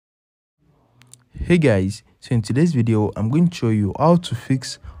Hey guys, so in today's video I'm going to show you how to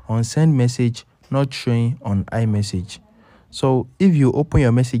fix unsend message not showing on iMessage. So if you open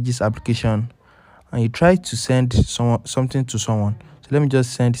your messages application and you try to send something to someone, so let me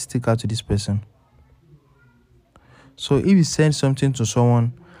just send sticker to this person. So if you send something to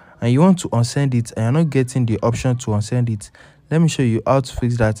someone and you want to unsend it and you're not getting the option to unsend it, let me show you how to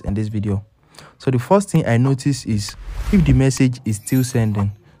fix that in this video. So the first thing I notice is if the message is still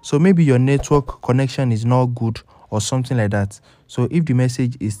sending. So maybe your network connection is not good or something like that. So if the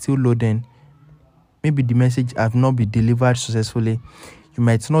message is still loading, maybe the message have not been delivered successfully, you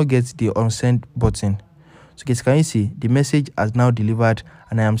might not get the unsend button. So guys, can you see the message has now delivered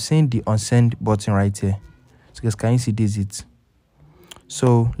and I am seeing the unsend button right here. So guys, can you see this it?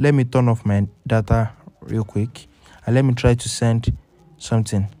 So let me turn off my data real quick and let me try to send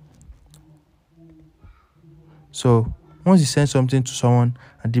something. So once you send something to someone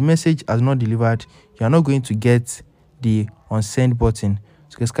and the message has not delivered, you are not going to get the unsend button.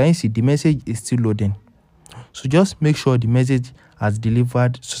 So guys, can you see the message is still loading? So just make sure the message has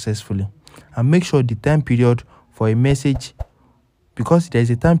delivered successfully and make sure the time period for a message, because there is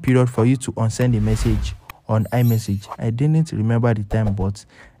a time period for you to unsend a message on iMessage. I didn't remember the time, but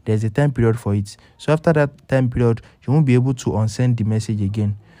there's a time period for it. So after that time period, you won't be able to unsend the message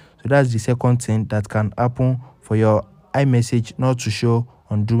again. So that's the second thing that can happen for your iMessage not to show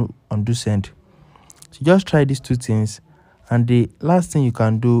undo send. So just try these two things, and the last thing you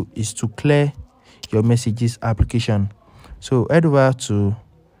can do is to clear your messages application. So head over to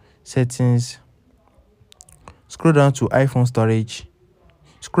settings, scroll down to iPhone storage,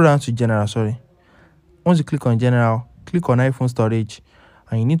 scroll down to general. Once you click on general, click on iPhone storage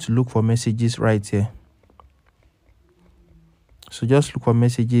and you need to look for messages right here. So just look for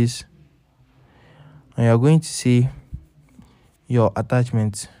messages and you're going to see your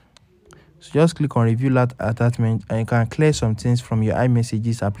attachments. So just click on review that attachment and you can clear some things from your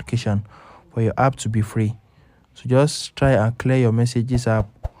iMessages application for your app to be free. So just try and clear your messages app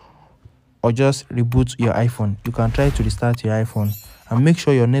or just reboot your iPhone. You can try to restart your iPhone and make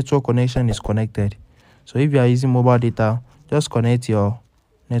sure your network connection is connected. So if you are using mobile data, just connect your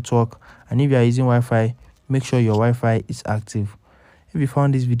network, and if you are using Wi-Fi, make sure your Wi-Fi is active. If you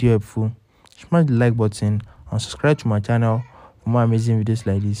found this video helpful, smash the like button and subscribe to my channel for more amazing videos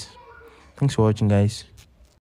like this. Thanks for watching, guys.